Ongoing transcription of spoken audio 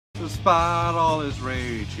Despite all his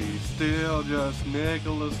rage, he's still just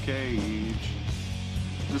Nicolas Cage.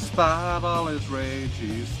 Despite all his rage,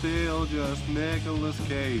 he's still just Nicolas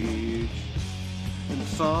Cage. And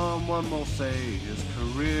someone will say his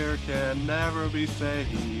career can never be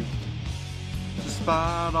saved.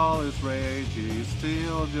 Despite all his rage, he's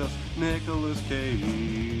still just Nicolas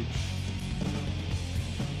Cage.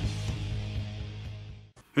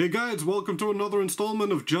 Hey guys, welcome to another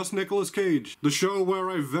installment of Just Nicolas Cage, the show where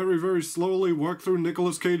I very slowly work through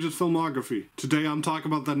Nicolas Cage's filmography. Today I'm talking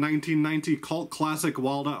about the 1990 cult classic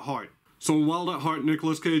Wild at Heart. So in Wild at Heart,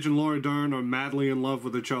 Nicolas Cage and Laura Dern are madly in love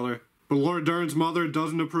with each other, but Laura Dern's mother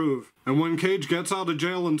doesn't approve. And when Cage gets out of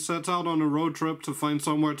jail and sets out on a road trip to find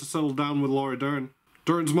somewhere to settle down with Laura Dern,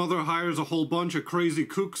 Dern's mother hires a whole bunch of crazy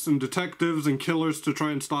kooks and detectives and killers to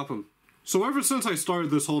try and stop him. So ever since I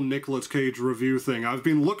started this whole Nicolas Cage review thing, I've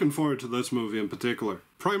been looking forward to this movie in particular.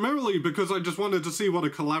 Primarily because I just wanted to see what a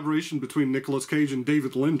collaboration between Nicolas Cage and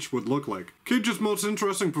David Lynch would look like. Cage's most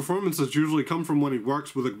interesting performances usually come from when he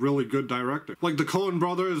works with a really good director. Like the Coen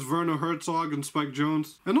brothers, Werner Herzog and Spike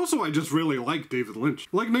Jonze. And also I just really like David Lynch.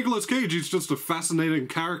 Like Nicolas Cage, he's just a fascinating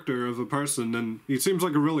character of a person, and he seems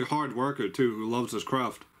like a really hard worker too, who loves his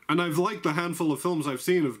craft. And I've liked the handful of films I've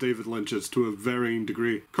seen of David Lynch's to a varying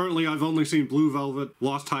degree. Currently I've only seen Blue Velvet,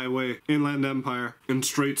 Lost Highway, Inland Empire, and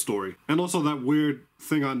Straight Story. And also that weird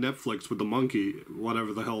thing on Netflix with the monkey,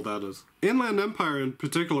 whatever the hell that is. Inland Empire in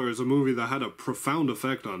particular is a movie that had a profound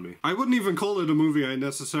effect on me. I wouldn't even call it a movie I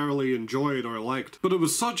necessarily enjoyed or liked, but it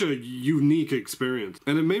was such a unique experience,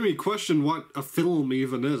 and it made me question what a film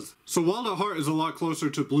even is. So Wild at Heart is a lot closer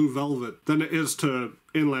to Blue Velvet than it is to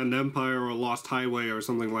Inland Empire or Lost Highway or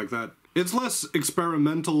something like that. It's less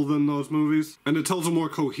experimental than those movies, and it tells a more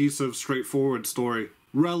cohesive, straightforward story.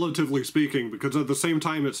 Relatively speaking, because at the same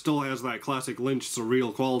time it still has that classic Lynch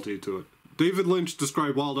surreal quality to it. David Lynch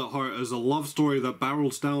described Wild at Heart as a love story that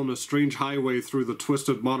barrels down a strange highway through the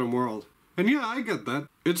twisted modern world. And yeah, I get that.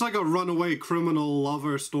 It's like a runaway criminal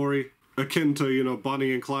lover story, akin to, you know,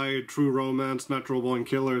 Bonnie and Clyde, True Romance, Natural Born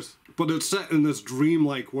Killers. But it's set in this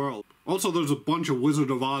dreamlike world. Also, there's a bunch of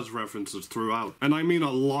Wizard of Oz references throughout, and I mean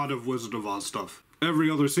a lot of Wizard of Oz stuff.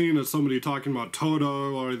 Every other scene is somebody talking about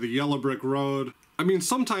Toto or the Yellow Brick Road. I mean,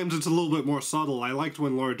 sometimes it's a little bit more subtle. I liked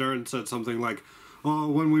when Laura Dern said something like, "Oh,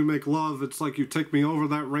 when we make love, it's like you take me over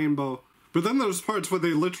that rainbow." But then there's parts where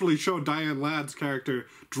they literally show Diane Ladd's character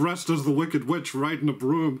dressed as the Wicked Witch riding a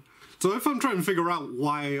broom. So if I'm trying to figure out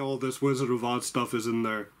why all this Wizard of Oz stuff is in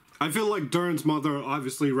there, I feel like Dern's mother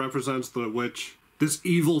obviously represents the witch. This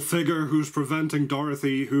evil figure who's preventing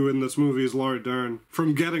Dorothy, who in this movie is Laura Dern,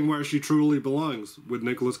 from getting where she truly belongs with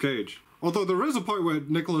Nicolas Cage. Although there is a part where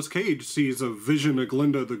Nicolas Cage sees a vision of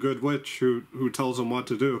Glinda the Good Witch who tells him what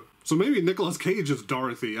to do. So maybe Nicolas Cage is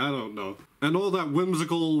Dorothy, I don't know. And all that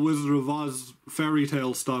whimsical Wizard of Oz fairy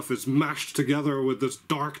tale stuff is mashed together with this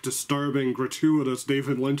dark, disturbing, gratuitous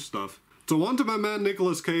David Lynch stuff. So on to my man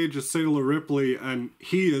Nicolas Cage as Sailor Ripley, and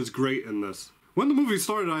he is great in this. When the movie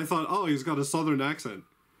started, I thought, oh, he's got a southern accent.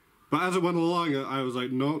 But as it went along, I was like,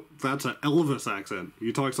 no, that's an Elvis accent.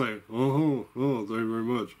 He talks like, oh, thank you very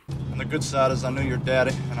much. And the good side is I knew your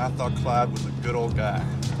daddy, and I thought Clyde was a good old guy.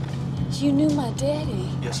 You knew my daddy?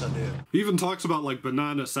 Yes, I did. He even talks about, like,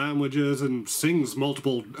 banana sandwiches and sings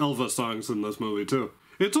multiple Elvis songs in this movie, too.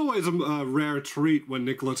 It's always a rare treat when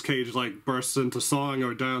Nicolas Cage, like, bursts into song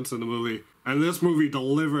or dance in a movie. And this movie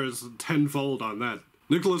delivers tenfold on that.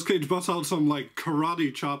 Nicolas Cage busts out some, like,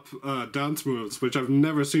 karate chop dance moves, which I've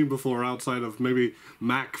never seen before outside of maybe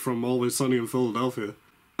Mac from Always Sunny in Philadelphia.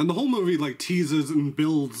 And the whole movie, like, teases and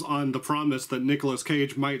builds on the promise that Nicolas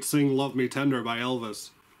Cage might sing Love Me Tender by Elvis.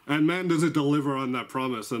 And man, does it deliver on that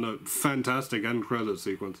promise in a fantastic end credit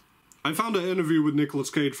sequence. I found an interview with Nicolas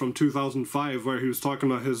Cage from 2005 where he was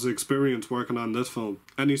talking about his experience working on this film.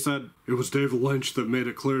 And he said, "It was David Lynch that made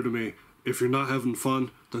it clear to me, if you're not having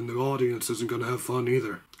fun, then the audience isn't going to have fun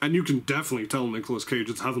either." And you can definitely tell Nicolas Cage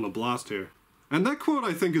is having a blast here. And that quote,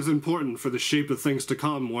 I think, is important for the shape of things to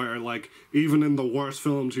come, where, like, even in the worst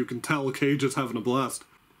films, you can tell Cage is having a blast.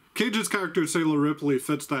 Cage's character, Sailor Ripley,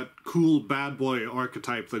 fits that cool bad boy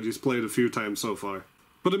archetype that he's played a few times so far.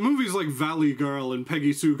 But in movies like Valley Girl and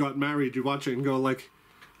Peggy Sue Got Married, you watch it and go like,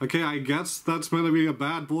 okay, I guess that's meant to be a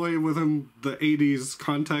bad boy within the 80s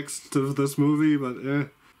context of this movie, but eh.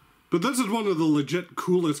 But this is one of the legit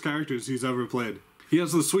coolest characters he's ever played. He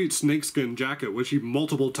has the sweet snakeskin jacket, which he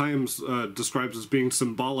multiple times describes as being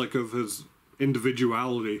symbolic of his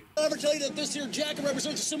individuality. I ever tell you that this here jacket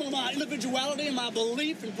represents a symbol of my individuality and my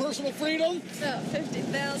belief in personal freedom? About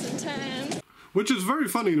 50,000 times. Which is very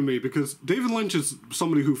funny to me, because David Lynch is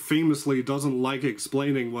somebody who famously doesn't like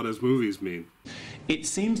explaining what his movies mean. It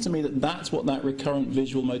seems to me that that's what that recurrent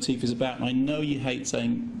visual motif is about. And I know you hate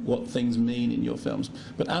saying what things mean in your films,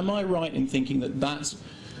 but am I right in thinking that that's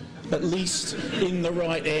at least in the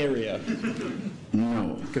right area?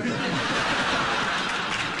 No.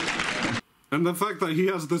 And the fact that he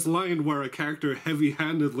has this line where a character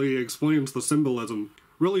heavy-handedly explains the symbolism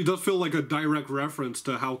really does feel like a direct reference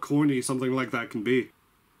to how corny something like that can be.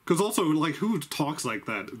 Because also, like, who talks like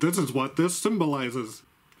that? This is what this symbolizes.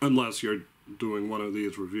 Unless you're doing one of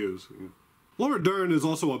these reviews. Laura Dern is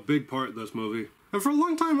also a big part of this movie. And for a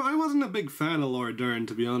long time, I wasn't a big fan of Laura Dern,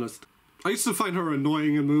 to be honest. I used to find her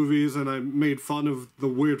annoying in movies, and I made fun of the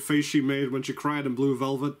weird face she made when she cried in Blue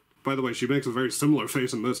Velvet. By the way, she makes a very similar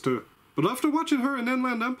face in this, too. But after watching her in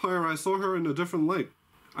Inland Empire, I saw her in a different light.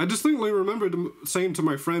 I distinctly remember saying to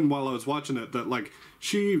my friend while I was watching it that, like,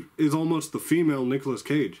 she is almost the female Nicolas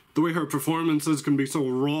Cage. The way her performances can be so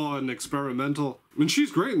raw and experimental. And she's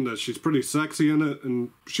great in this. She's pretty sexy in it,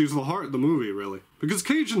 and she's the heart of the movie, really. Because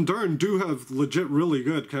Cage and Dern do have legit really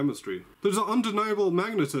good chemistry. There's an undeniable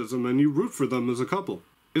magnetism, and you root for them as a couple.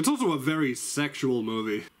 It's also a very sexual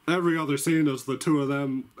movie. Every other scene is the two of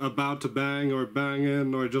them about to bang or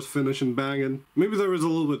banging or just finishing banging. Maybe there is a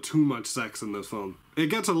little bit too much sex in this film. It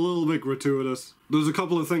gets a little bit gratuitous. There's a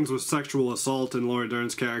couple of things with sexual assault in Laura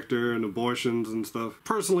Dern's character and abortions and stuff.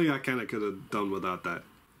 Personally, I kinda could have done without that.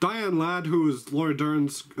 Diane Ladd, who is Laura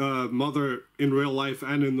Dern's mother in real life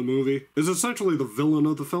and in the movie, is essentially the villain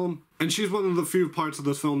of the film. And she's one of the few parts of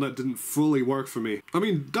this film that didn't fully work for me. I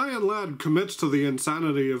mean, Diane Ladd commits to the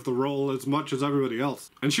insanity of the role as much as everybody else.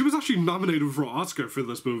 And she was actually nominated for an Oscar for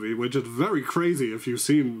this movie, which is very crazy if you've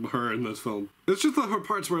seen her in this film. It's just that her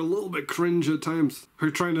parts were a little bit cringe at times. Her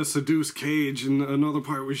trying to seduce Cage, and another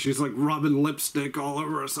part where she's like rubbing lipstick all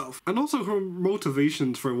over herself. And also her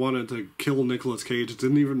motivations for wanting to kill Nicolas Cage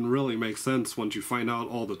didn't even really make sense once you find out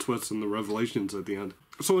all the twists and the revelations at the end.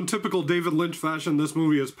 So in typical David Lynch fashion, this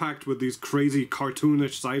movie is packed with these crazy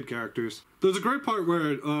cartoonish side characters. There's a great part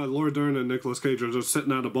where Laura Dern and Nicolas Cage are just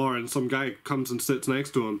sitting at a bar and some guy comes and sits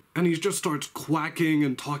next to him. And he just starts quacking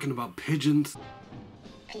and talking about pigeons.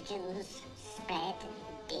 Pigeons spread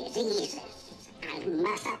diseases and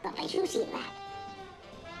mess up the place. You see that?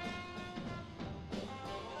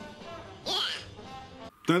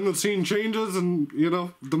 Then the scene changes and, you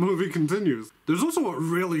know, the movie continues. There's also a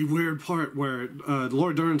really weird part where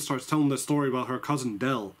Laura Dern starts telling this story about her cousin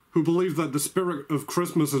Dell, who believes that the spirit of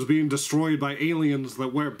Christmas is being destroyed by aliens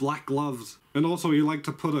that wear black gloves. And also he liked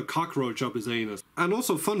to put a cockroach up his anus. And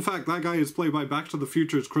also, fun fact, that guy is played by Back to the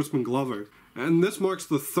Future's Crispin Glover. And this marks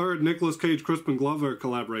the third Nicolas Cage-Crispin Glover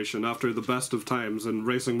collaboration after The Best of Times and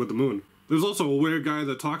Racing with the Moon. There's also a weird guy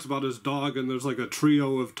that talks about his dog, and there's like a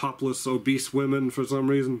trio of topless, obese women for some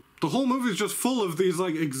reason. The whole movie's just full of these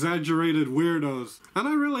like exaggerated weirdos. And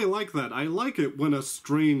I really like that. I like it when a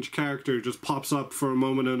strange character just pops up for a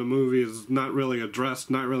moment in a movie, is not really addressed,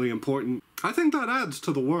 not really important. I think that adds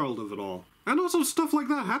to the world of it all. And also stuff like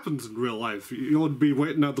that happens in real life. You'll be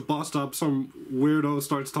waiting at the bus stop, some weirdo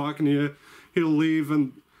starts talking to you, he'll leave,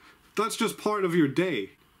 and that's just part of your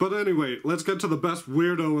day. But anyway, let's get to the best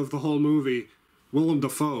weirdo of the whole movie, Willem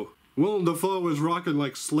Dafoe. Willem Dafoe is rocking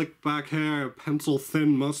like slick back hair,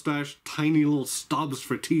 pencil-thin mustache, tiny little stubs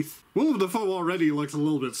for teeth. Willem Dafoe already looks a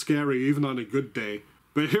little bit scary even on a good day.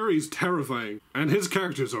 But here he's terrifying, and his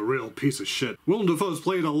character's a real piece of shit. Willem Dafoe's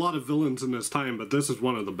played a lot of villains in his time, but this is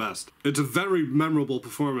one of the best. It's a very memorable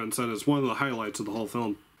performance, and it's one of the highlights of the whole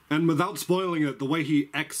film. And without spoiling it, the way he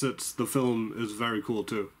exits the film is very cool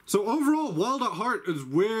too. So overall, Wild at Heart is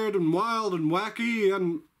weird and wild and wacky,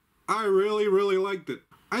 and I really, really liked it.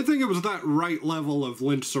 I think it was that right level of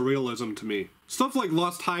Lynch surrealism to me. Stuff like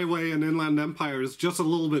Lost Highway and Inland Empire is just a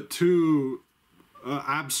little bit too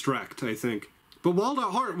abstract, I think. But Wild at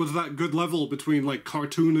Heart was that good level between like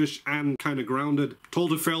cartoonish and kind of grounded.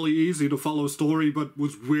 Told a fairly easy to follow story, but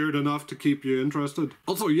was weird enough to keep you interested.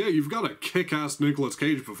 Also, yeah, you've got a kick-ass Nicolas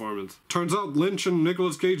Cage performance. Turns out Lynch and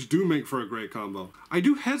Nicolas Cage do make for a great combo. I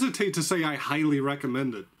do hesitate to say I highly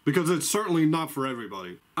recommend it, because it's certainly not for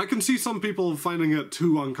everybody. I can see some people finding it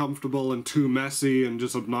too uncomfortable and too messy and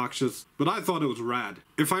just obnoxious, but I thought it was rad.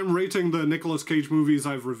 If I'm rating the Nicolas Cage movies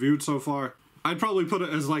I've reviewed so far, I'd probably put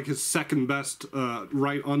it as like his second best,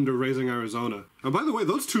 right under Raising Arizona. And by the way,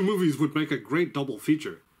 those two movies would make a great double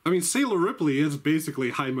feature. I mean, Sailor Ripley is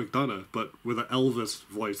basically High McDonough, but with an Elvis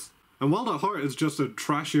voice. And Wild at Heart is just a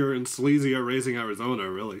trashier and sleazier Raising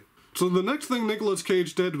Arizona, really. So the next thing Nicolas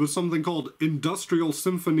Cage did was something called Industrial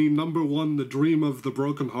Symphony No. 1, The Dream of the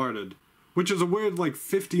Brokenhearted, which is a weird like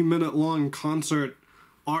 50-minute long concert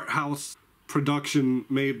art house production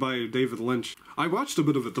made by David Lynch. I watched a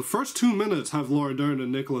bit of it. The first 2 minutes have Laura Dern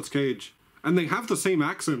and Nicolas Cage, And they have the same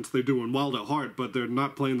accents they do in Wild at Heart, but they're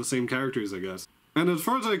not playing the same characters, I guess. And as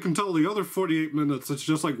far as I can tell, the other 48 minutes, it's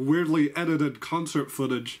just like weirdly edited concert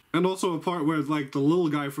footage. And also a part where like the little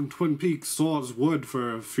guy from Twin Peaks saws wood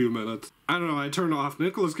for a few minutes. I don't know, I turned off.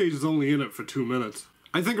 Nicolas Cage is only in it for 2 minutes.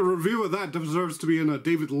 I think a review of that deserves to be in a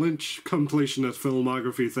David Lynch completionist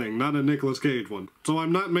filmography thing, not a Nicolas Cage one. So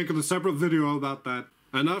I'm not making a separate video about that.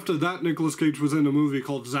 And after that, Nicolas Cage was in a movie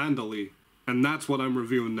called Zandali. And that's what I'm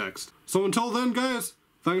reviewing next. So until then, guys,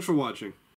 thanks for watching.